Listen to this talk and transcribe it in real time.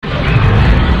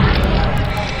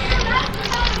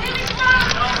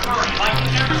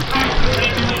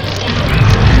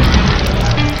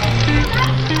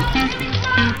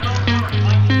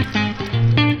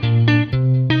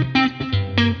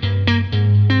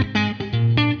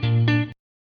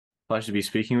Pleasure to be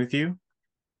speaking with you.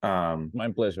 Um,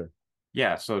 My pleasure.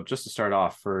 yeah, so just to start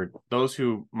off, for those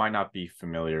who might not be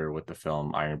familiar with the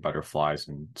film Iron Butterflies,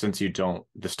 and since you don't,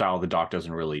 the style of the doc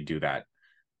doesn't really do that,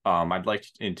 I'd like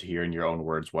to hear in your own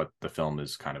words what the film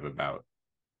is kind of about.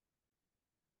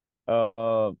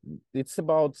 Uh, it's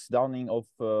about downing of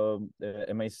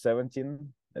MH17.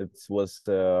 It was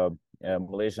a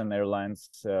Malaysian Airlines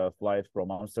flight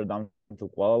from Amsterdam to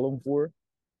Kuala Lumpur,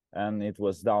 and it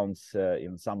was downed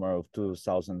in summer of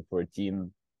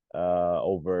 2014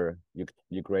 over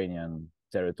Ukrainian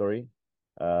territory,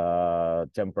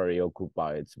 temporarily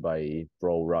occupied by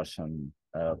pro-Russian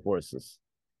forces.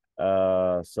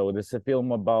 So this is a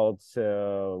film about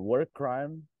war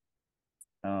crime,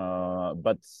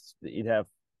 but it have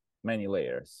many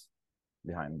layers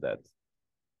behind that.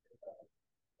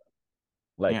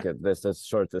 Yeah, Like that's the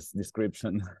shortest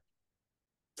description.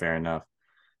 fair enough.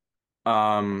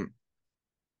 Um,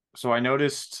 so I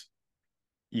noticed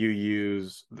you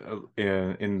use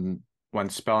in when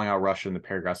spelling out Russian, the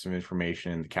paragraphs of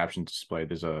information in the caption display,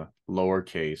 there's a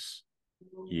lowercase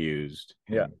used.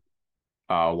 Yeah,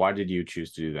 And why did you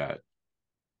choose to do that?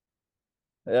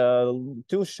 uh,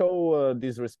 to show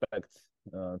disrespect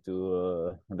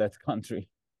to that country.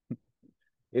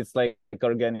 It's like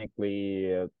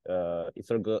organically,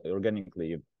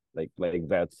 organically like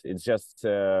that. It just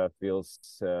feels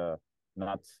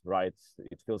not right.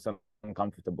 It feels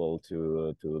uncomfortable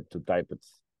to type it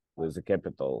with a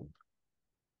capital.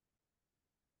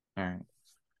 All right.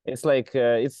 It's like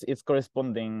it's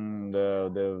corresponding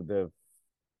the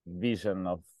vision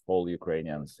of all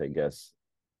Ukrainians, I guess.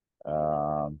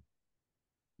 Um,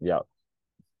 yeah.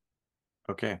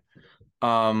 Okay.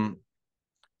 Um,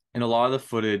 and a lot of the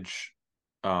footage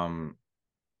um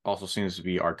also seems to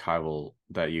be archival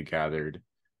that you gathered.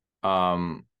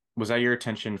 Was that your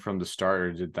intention from the start,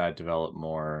 or did that develop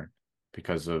more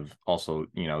because of also,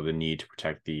 the need to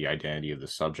protect the identity of the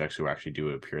subjects who actually do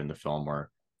appear in the film, or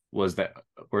was that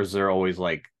was there always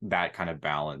like that kind of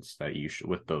balance that you should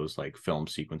with those like film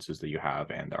sequences that you have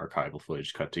and the archival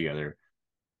footage cut together?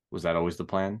 Was that always the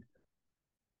plan?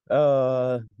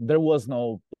 There was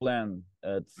no plan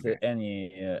Okay.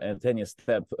 at any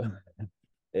step.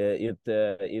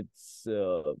 It's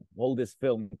all this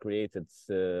film created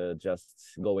just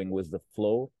going with the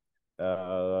flow.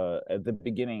 At the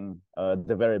beginning,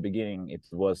 the very beginning, it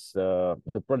was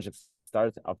the project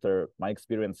started after my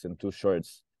experience in two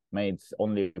shorts made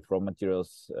only from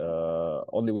materials,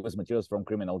 only with materials from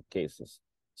criminal cases.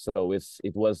 So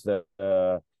it was the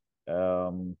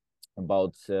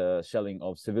about shelling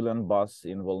of civilian bus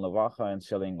in Volnovakha and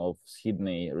shelling of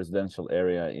Sydney residential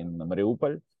area in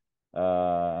Mariupol.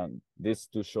 These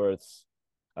two shorts,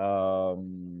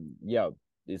 yeah,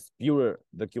 is pure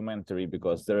documentary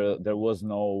because there was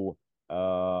no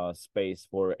space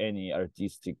for any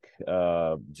artistic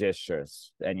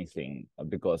gestures, anything,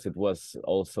 because it was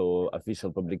also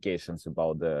official publications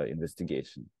about the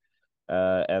investigation.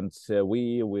 And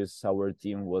we with our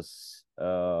team was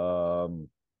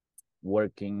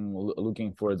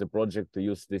looking for the project to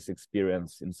use this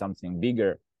experience in something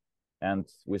bigger, and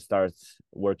we start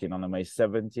working on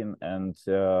MH17, and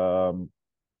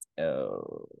uh,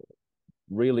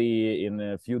 really in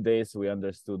a few days we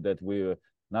understood that we were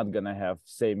not gonna have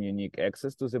same unique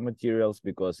access to the materials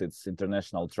because it's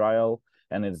international trial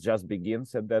and it just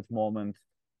begins at that moment.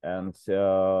 And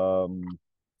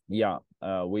yeah,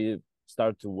 we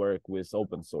start to work with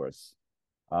open source,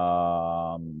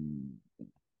 um,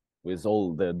 with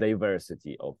all the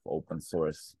diversity of open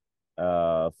source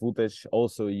footage,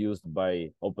 also used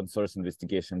by open source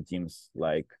investigation teams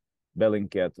like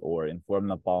Bellingcat or Inform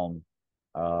Napalm.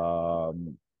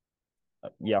 Um,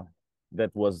 yeah,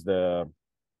 that was the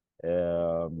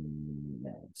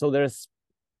so there's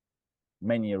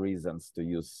many reasons to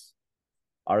use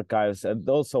archives, and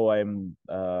also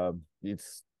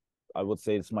it's I would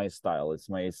say it's my style. It's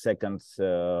my second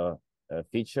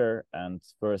feature, and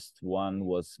first one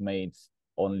was made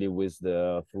only with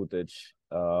the footage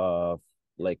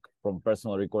like from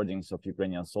personal recordings of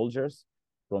Ukrainian soldiers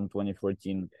from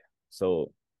 2014.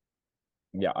 So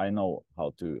yeah, I know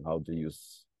how to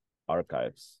use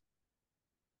archives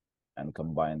and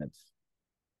combine it.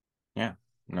 Yeah.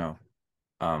 No.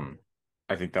 Um,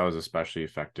 I think that was especially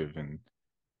effective in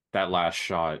that last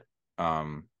shot,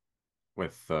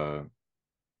 with the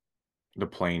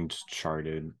planes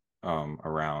charted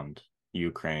around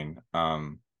Ukraine.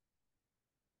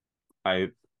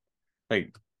 I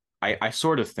like I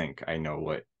sort of think I know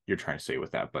what you're trying to say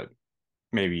with that, but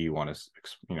maybe you want to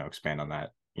expand on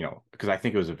that, because I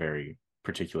think it was a very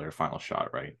particular final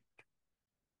shot, right?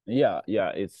 Yeah,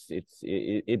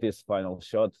 it is final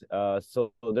shot.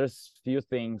 So there's few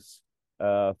things.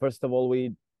 First of all,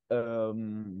 we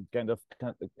kind of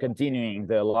continuing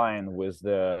the line with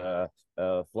the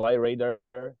fly radar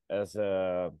as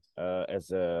a uh,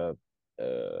 as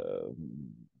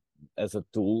a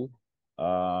tool.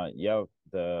 Yeah,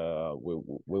 the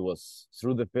we was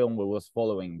through the film we was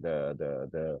following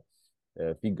the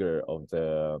figure of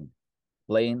the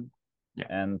plane, Yeah.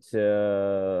 and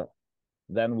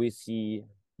then we see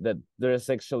that there's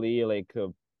actually like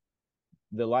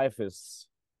the life is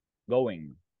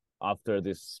going after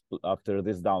this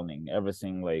downing.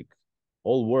 Everything, like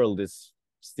whole world is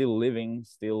still living,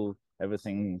 still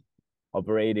everything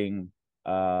operating,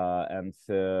 and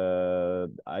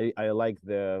I like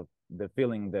the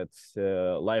feeling that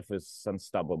life is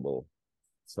unstoppable.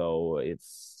 So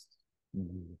it's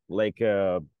like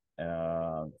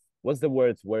what's the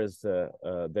word? Where's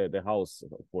the house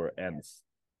for ants?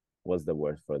 What's the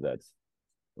word for that?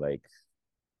 Like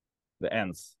the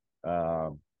ants. Uh,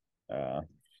 uh,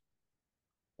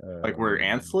 Like where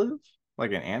ants um, live?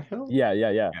 Like an anthill? yeah,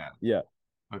 Yeah. yeah,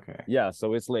 Okay. yeah.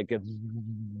 So it's like a,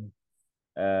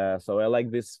 so I like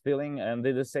this feeling, and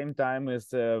at the same time,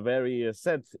 it's a very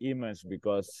sad image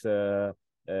because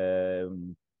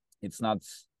it's not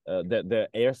the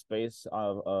airspace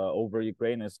over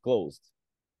Ukraine is closed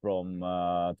from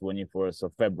 24th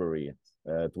of February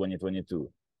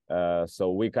 2022.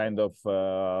 So we kind of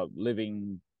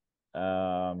living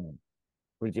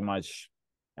pretty much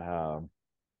uh,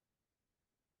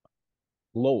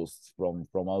 closed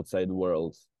from outside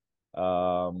world,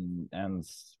 and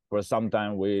for some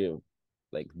time we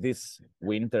like this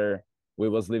winter we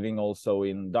was living also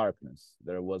in darkness.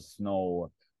 There was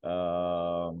no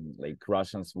like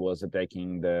Russians was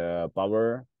attacking the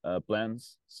power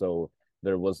plants, so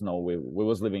there was no we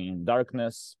was living in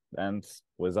darkness and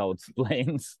without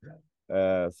planes.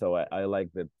 So I like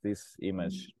that this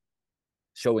image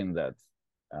showing that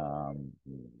um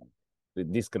the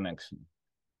disconnection.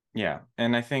 Yeah.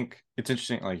 And I think it's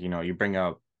interesting, like, you bring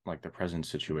up like the present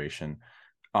situation.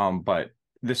 But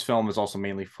this film is also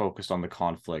mainly focused on the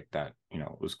conflict that,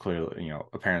 was clearly,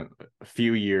 apparent a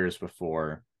few years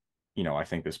before, I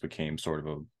think this became sort of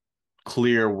a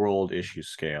clear world issue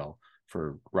scale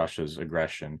for Russia's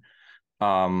aggression.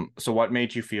 So what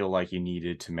made you feel like you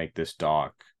needed to make this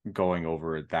doc going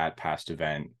over that past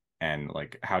event, and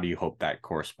like how do you hope that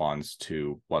corresponds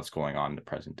to what's going on in the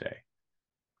present day?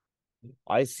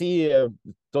 I see a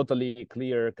totally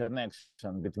clear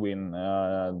connection between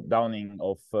downing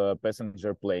of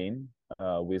passenger plane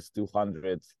with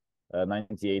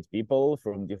 298 people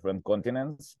from different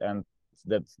continents, and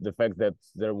that the fact that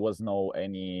there was no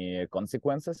any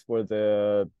consequences for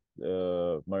the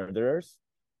murderers.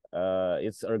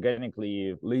 It's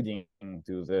organically leading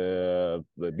to the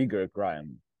bigger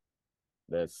crime.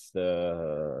 That's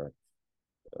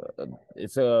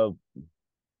it's a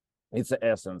it's the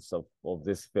essence of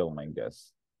this film, I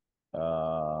guess.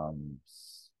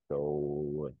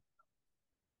 So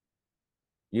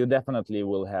you definitely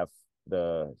will have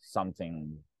the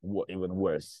something even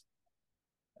worse.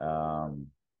 Um,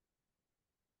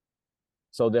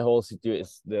 so the whole situation,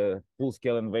 the full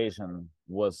scale invasion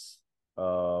was,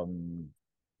 for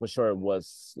sure,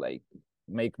 was like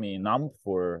make me numb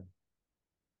for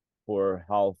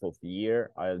half of the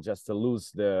year. I just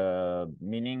lose the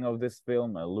meaning of this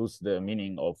film. I lose the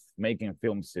meaning of making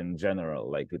films in general.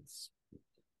 Like it's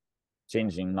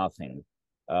changing nothing.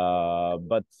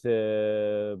 But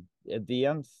at the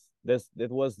end,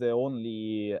 that was the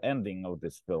only ending of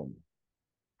this film.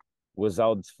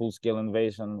 Without full scale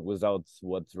invasion, without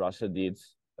what Russia did,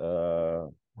 uh,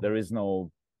 there is no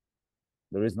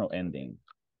ending.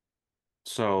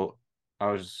 So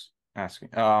I was asking,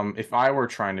 if I were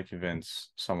trying to convince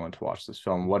someone to watch this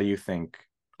film, what do you think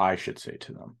I should say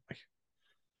to them? Like,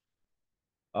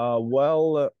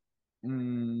 Well,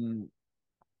 mm,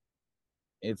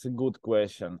 it's a good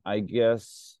question. I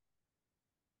guess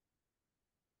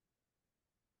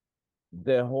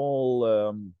the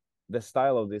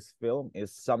style of this film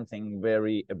is something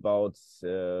very about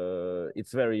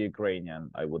it's very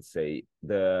Ukrainian, I would say.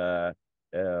 The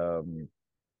um,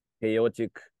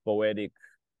 chaotic, poetic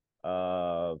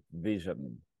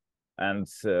vision, and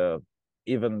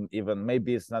even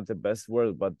maybe it's not the best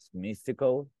word, but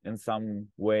mystical in some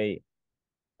way.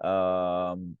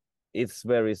 Um, it's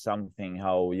very something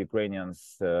how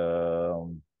Ukrainians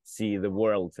see the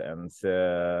world, and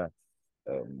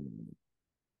um,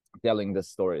 telling the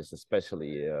stories,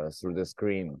 especially through the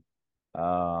screen.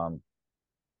 Um,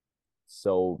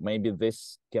 so maybe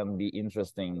this can be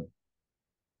interesting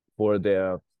for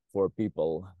the for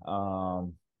people.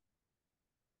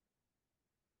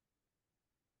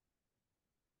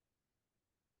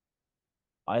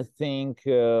 I think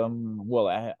well,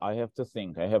 I have to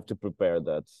think. I have to prepare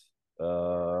that.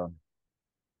 Uh,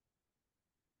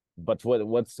 but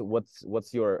what's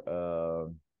your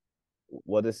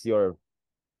what is your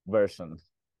version?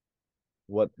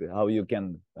 What how you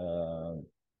can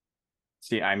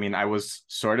See, I mean, I was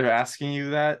sort of asking you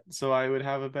that so I would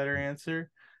have a better answer,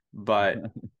 but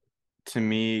to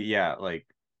me, yeah, like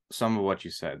some of what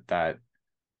you said, that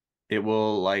it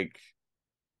will like,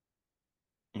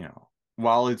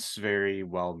 while it's very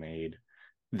well made,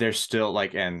 there's still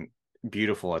like and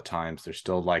beautiful at times, there's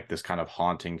still like this kind of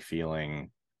haunting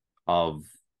feeling of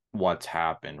what's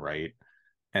happened, right?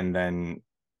 And then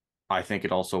I think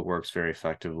it also works very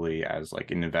effectively as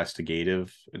like an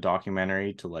investigative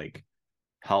documentary to like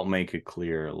help make it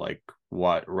clear like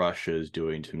what Russia is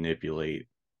doing to manipulate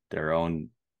their own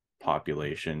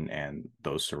population and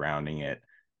those surrounding it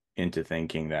into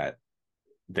thinking that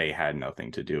they had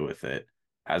nothing to do with it.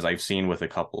 As I've seen with a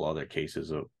couple other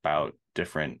cases about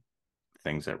different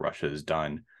things that Russia has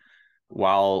done,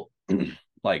 while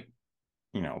like,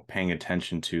 paying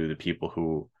attention to the people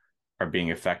who are being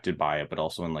affected by it, but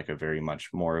also in like a very much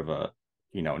more of a,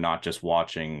 not just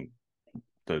watching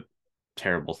the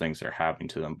terrible things that are happening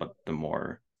to them, but the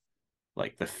more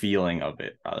like the feeling of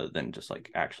it rather than just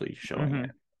like actually showing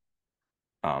it.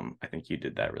 Mhm. I think you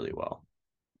did that really well.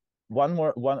 One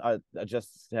more one I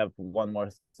just have one more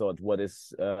thought. What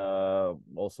is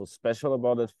also special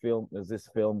about that film is this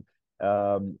film.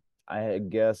 I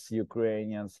guess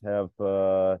Ukrainians have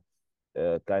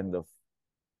kind of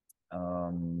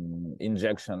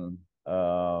injection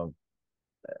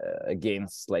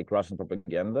against like Russian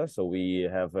propaganda. So we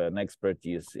have an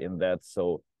expertise in that.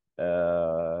 So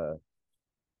uh,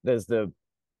 there's the,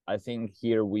 I think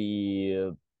here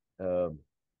we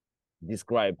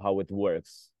describe how it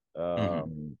works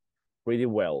Mm-hmm. pretty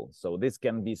well. So this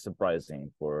can be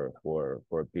surprising for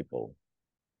people.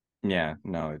 Yeah,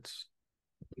 no, it's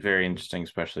very interesting,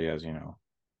 especially as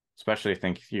especially I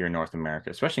think here in North America,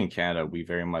 especially in Canada, we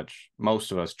very much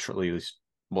most of us truly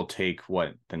will take what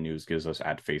the news gives us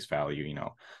at face value.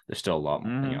 There's still a lot,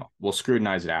 Mm-hmm. we'll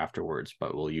scrutinize it afterwards,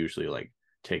 but we'll usually like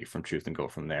take it from truth and go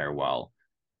from there. While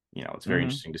it's very Mm-hmm.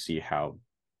 interesting to see how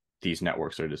these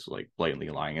networks are just like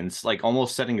blatantly lying, and it's like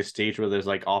almost setting a stage where there's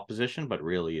like opposition, but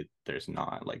really there's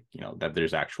not, like that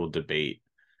there's actual debate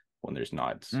when there's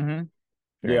not. It's Mm-hmm.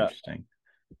 very Yeah. interesting.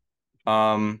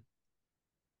 Um,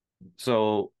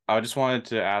 So I just wanted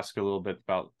to ask a little bit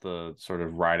about the sort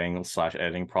of writing slash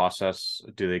editing process.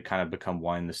 Do they kind of become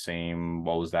one and the same?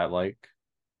 What was that like?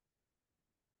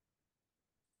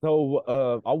 So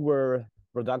our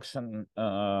production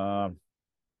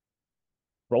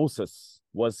process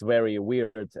was very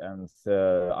weird and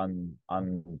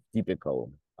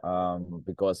untypical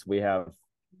because we have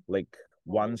like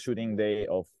one shooting day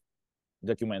of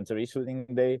documentary shooting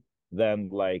day, then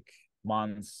like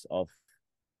months of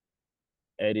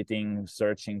editing,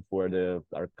 searching for the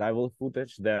archival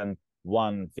footage, then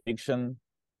one fiction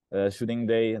shooting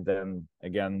day, then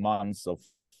again months of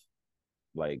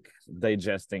like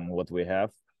digesting what we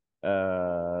have.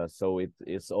 So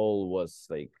it's all was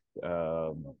like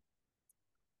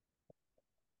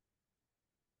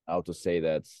how to say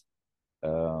that.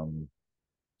 Um,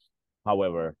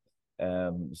 however,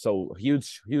 so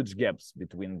huge gaps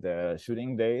between the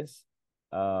shooting days.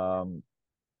 Um,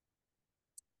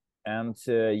 and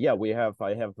yeah,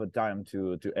 I have a time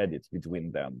to edit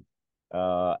between them.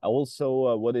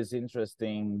 Also, what is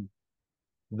interesting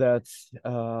that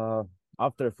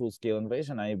after full scale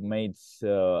invasion, I made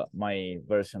my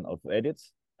version of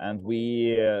edits, and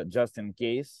we just in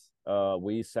case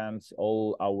we sent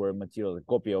all our material, a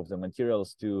copy of the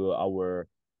materials to our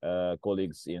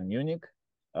colleagues in Munich.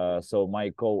 So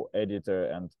my co-editor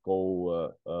and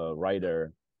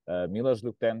co-writer Miloš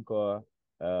Luktenko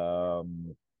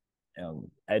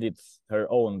edits her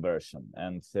own version,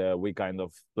 and we kind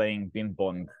of playing ping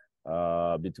pong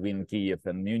between Kiev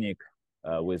and Munich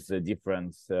with the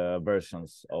different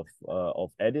versions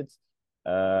of edits.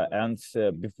 And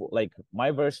before, like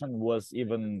my version was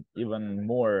even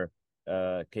more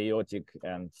chaotic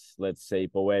and let's say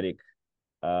poetic,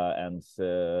 and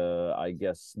I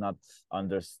guess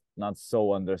not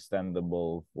so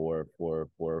understandable for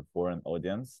an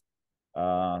audience.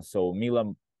 So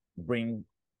Mila bring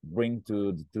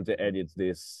to the edit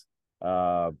this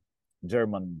uh,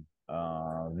 German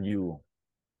view,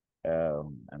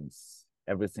 and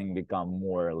everything become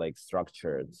more like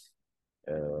structured.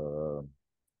 Uh,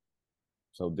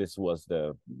 so this was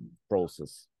the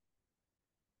process.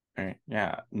 Right.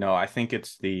 Yeah. No, I think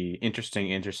it's the interesting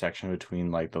intersection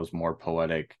between like those more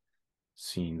poetic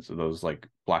scenes, those like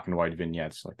black and white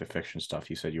vignettes, like the fiction stuff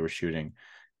you said you were shooting,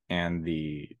 and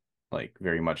the like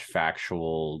very much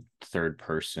factual third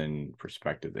person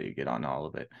perspective that you get on all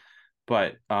of it.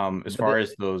 But as But far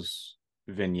as those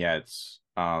vignettes,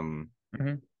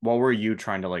 Mhm. what were you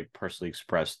trying to like personally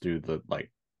express through the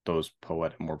like those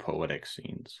more poetic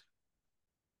scenes?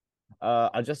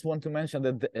 I just want to mention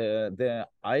that the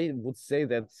I would say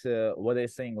that what I'm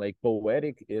saying, like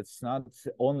poetic, it's not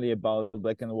only about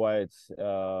black and white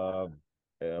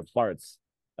parts.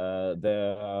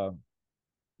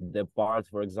 The part,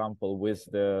 for example, with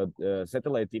the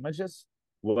satellite images,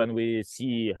 when we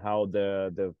see how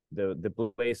the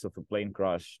place of a plane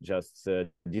crash just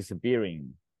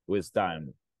disappearing with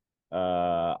time.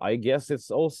 I guess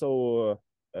it's also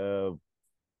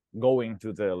going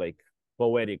to the like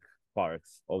poetic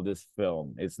parts of this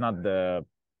film.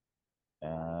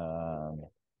 Uh,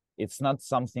 it's not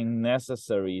something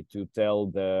necessary to tell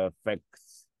the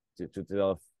facts, to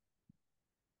tell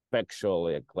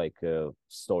factual like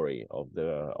story of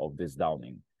this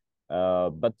downing.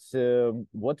 But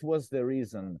what was the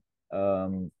reason?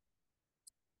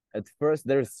 At first,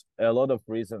 there's a lot of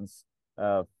reasons.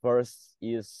 First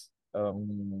is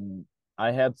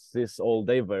I had this all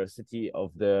diversity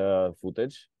of the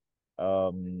footage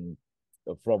um,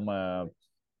 from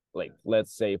like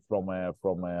let's say uh,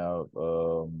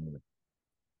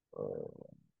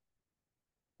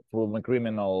 from a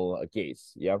criminal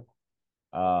case, yeah.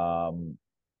 Um,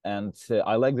 and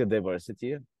I like the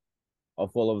diversity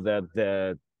of all of that.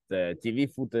 The TV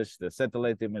footage, the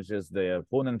satellite images, the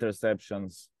phone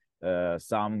interceptions,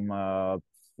 some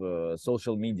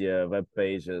social media web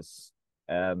pages,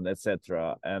 and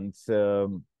etc. And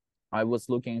I was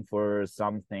looking for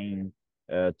something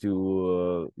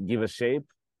to give a shape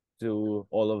to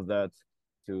all of that,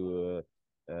 to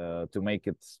make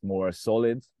it more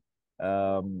solid.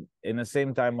 In the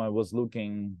same time, I was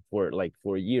looking for like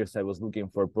for years, I was looking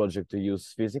for a project to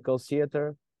use physical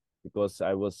theater because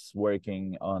I was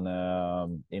working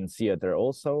on in theater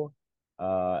also,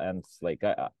 and like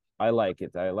I like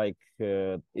it. I like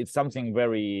it's something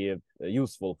very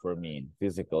useful for me.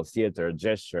 Physical theater,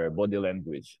 gesture, body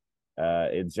language.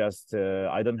 It just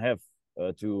I don't have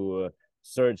to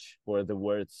search for the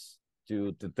words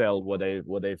to tell what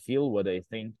I feel, what I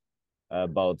think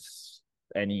about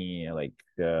any like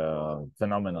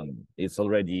phenomenon. It's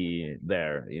already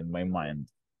there in my mind.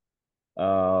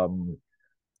 Um,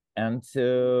 and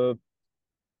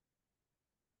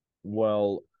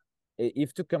well,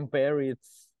 if to compare it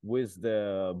with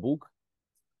the book,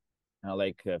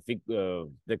 like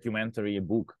documentary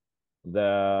book,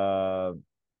 the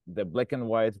the black and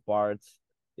white part,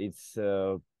 it's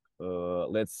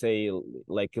let's say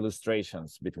like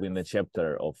illustrations between the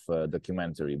chapter of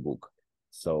documentary book.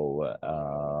 So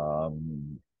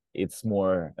it's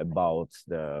more about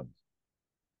the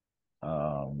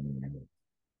um,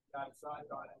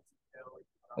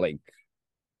 like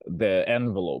the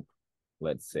envelope,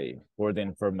 let's say, for the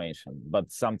information,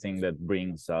 but something that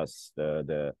brings us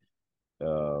the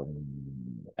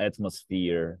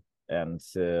atmosphere and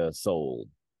soul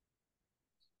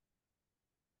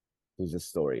to the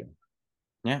story.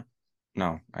 Yeah,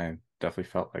 no, I definitely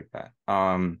felt like that.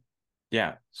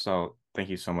 Yeah, so thank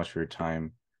you so much for your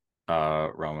time,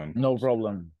 Roman. No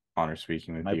problem. Honor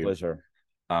speaking with My you. pleasure.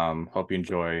 Hope you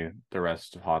enjoy the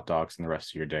rest of hot dogs and the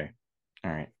rest of your day.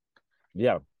 All right.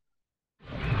 Yeah.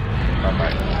 Bye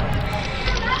bye.